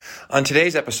On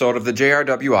today's episode of the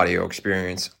Jrdubuuu Audio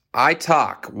Experience, I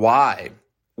talk why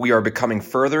we are becoming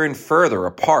further and further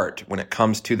apart when it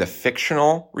comes to the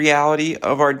fictional reality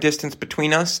of our distance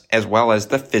between us, as well as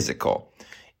the physical.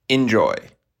 Enjoy.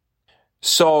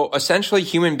 So essentially,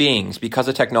 human beings, because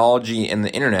of technology and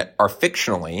the internet, are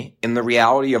fictionally, in the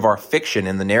reality of our fiction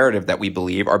and the narrative that we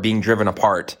believe, are being driven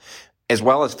apart, as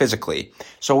well as physically.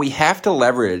 So we have to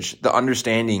leverage the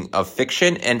understanding of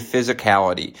fiction and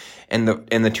physicality and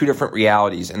the two different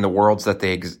realities and the worlds that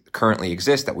they currently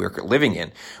exist that we're living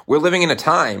in. We're living in a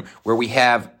time where we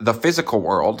have the physical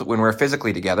world when we're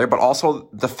physically together, but also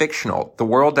the fictional, the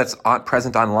world that's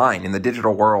present online in the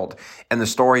digital world, and the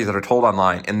stories that are told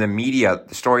online, and the media,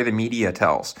 the story the media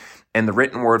tells, and the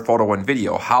written word, photo, and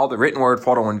video. How the written word,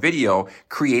 photo, and video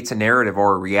creates a narrative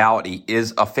or a reality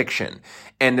is a fiction.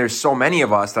 And there's so many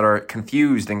of us that are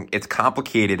confused, and it's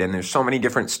complicated, and there's so many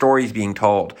different stories being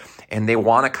told, and they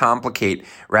want to complicate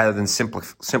rather than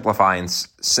simplify, and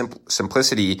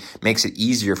simplicity makes it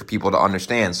easier for people to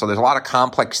understand. So there's a lot of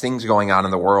complex things going on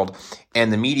in the world,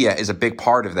 and the media is a big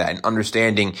part of that, and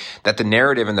understanding that the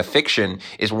narrative and the fiction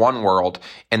is one world,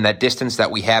 and that distance that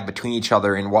we have between each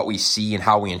other and what we see and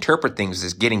how we interpret things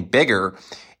is getting bigger,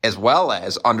 as well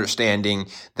as understanding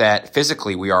that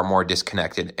physically we are more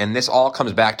disconnected. And this all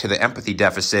comes back to the empathy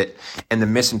deficit and the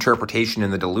misinterpretation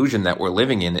and the delusion that we're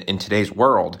living in today's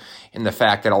world, and the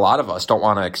fact that a lot of us don't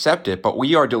want to accept it, but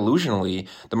we are delusionally,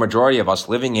 the majority of us,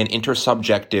 living in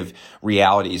intersubjective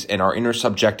realities and our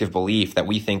intersubjective belief that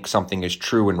we think something is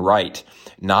true and right,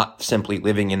 not simply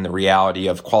living in the reality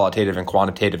of qualitative and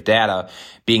quantitative data,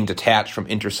 being detached from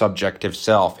intersubjective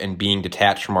self and being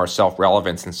detached from our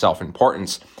self-relevance and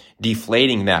self-importance,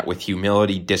 deflating that with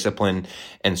humility, discipline,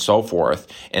 and so forth,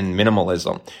 and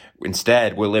minimalism.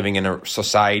 Instead, we're living in a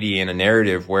society and a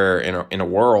narrative where, in a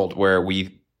world where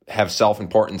we have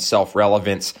self-importance,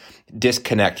 self-relevance,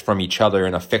 disconnect from each other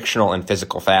in a fictional and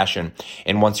physical fashion.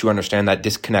 And once you understand that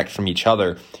disconnect from each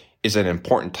other is an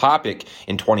important topic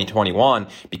in 2021,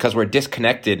 because we're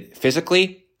disconnected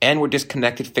physically and we're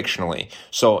disconnected fictionally.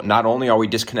 So not only are we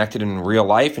disconnected in real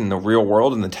life, in the real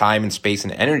world, in the time and space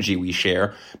and energy we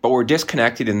share, but we're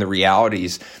disconnected in the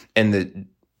realities and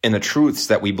the truths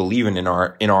that we believe in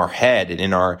our head and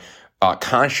in our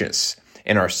conscious,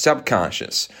 in our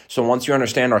subconscious. So once you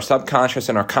understand our subconscious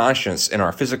and our conscious and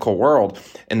our physical world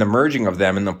and the merging of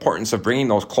them and the importance of bringing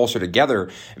those closer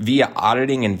together via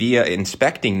auditing and via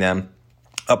inspecting them,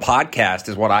 a podcast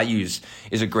is what I use,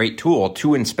 is a great tool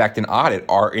to inspect and audit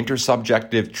our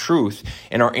intersubjective truth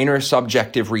and our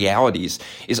intersubjective realities,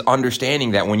 is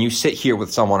understanding that when you sit here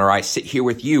with someone, or I sit here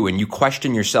with you, and you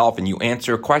question yourself and you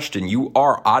answer a question, you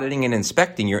are auditing and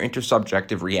inspecting your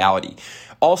intersubjective reality.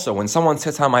 Also, when someone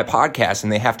sits on my podcast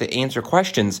and they have to answer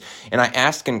questions, and I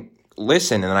ask and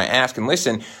listen, and I ask and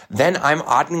listen, then I'm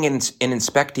auditing and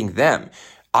inspecting them.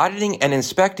 Auditing and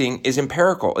inspecting is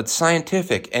empirical. It's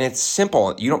scientific, and it's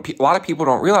simple. A lot of people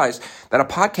don't realize that a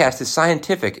podcast is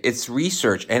scientific. It's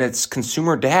research, and it's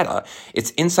consumer data.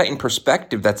 It's insight and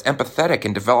perspective that's empathetic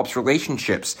and develops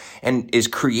relationships and is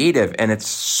creative. And it's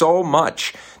so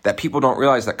much that people don't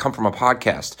realize that come from a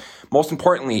podcast. Most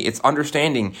importantly, it's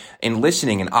understanding and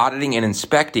listening and auditing and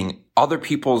inspecting other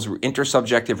people's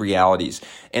intersubjective realities.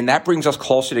 And that brings us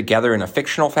closer together in a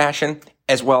fictional fashion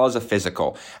as well as a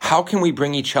physical. How can we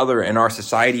bring each other and our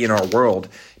society and our world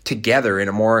together in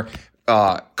a more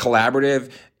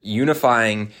collaborative,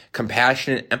 unifying,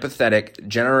 compassionate, empathetic,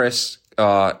 generous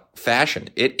fashion?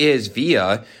 It is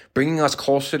via bringing us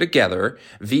closer together,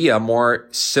 via more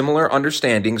similar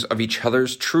understandings of each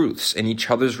other's truths and each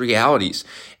other's realities.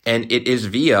 And it is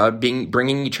via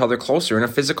bringing each other closer in a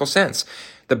physical sense.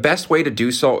 The best way to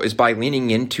do so is by leaning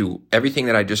into everything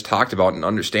that I just talked about and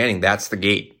understanding that's the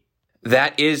gate.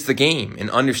 That is the game, and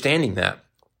understanding that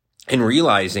and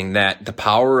realizing that the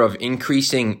power of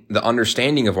increasing the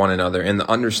understanding of one another and the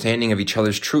understanding of each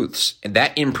other's truths, and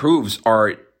that improves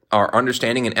our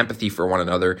understanding and empathy for one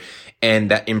another,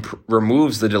 and that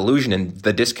removes the delusion and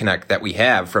the disconnect that we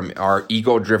have from our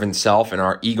ego-driven self and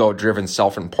our ego-driven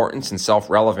self-importance and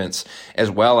self-relevance, as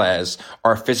well as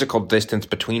our physical distance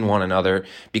between one another,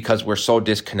 because we're so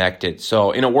disconnected.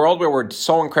 So in a world where we're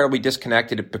so incredibly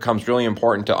disconnected, it becomes really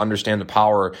important to understand the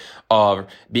power of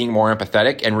being more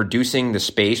empathetic and reducing the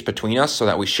space between us so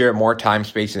that we share more time,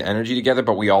 space, and energy together,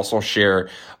 but we also share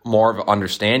more of an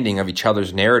understanding of each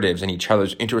other's narratives and each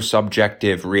other's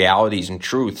intersubjective realities and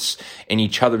truths, and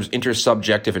each other's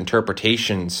intersubjective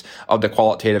interpretations of the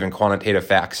qualitative and quantitative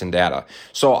facts and data.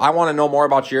 So I want to know more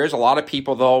about yours. A lot of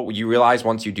people, though, you realize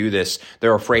once you do this,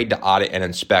 they're afraid to audit and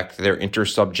inspect their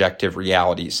intersubjective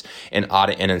realities and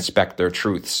audit and inspect their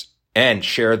truths and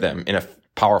share them in a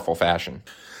powerful fashion.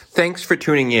 Thanks for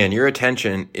tuning in. Your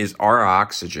attention is our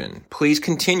oxygen. Please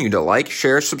continue to like,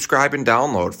 share, subscribe, and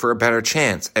download for a better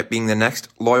chance at being the next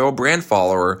loyal brand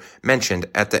follower mentioned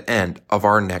at the end of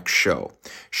our next show.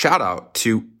 Shout out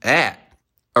to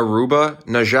Aruba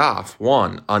Najaf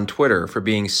 1 on Twitter for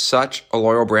being such a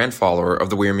loyal brand follower of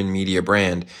the Weirman Media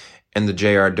brand and the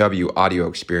Jrdubuuu Audio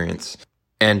Experience.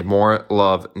 And more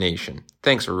love, nation.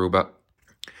 Thanks, Aruba.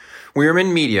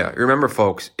 Weirman Media. Remember,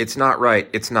 folks, it's not right,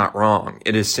 it's not wrong.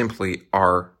 It is simply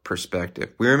our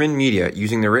perspective. Weirman Media,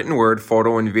 using the written word,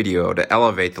 photo, and video to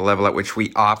elevate the level at which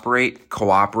we operate,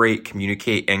 cooperate,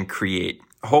 communicate, and create,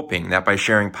 hoping that by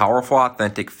sharing powerful,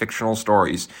 authentic, fictional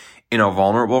stories in a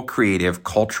vulnerable, creative,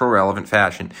 cultural relevant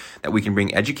fashion, that we can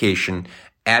bring education,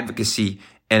 advocacy,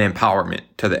 and empowerment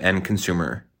to the end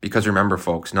consumer. Because remember,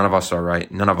 folks, none of us are right,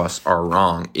 none of us are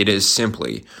wrong. It is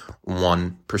simply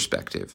one perspective.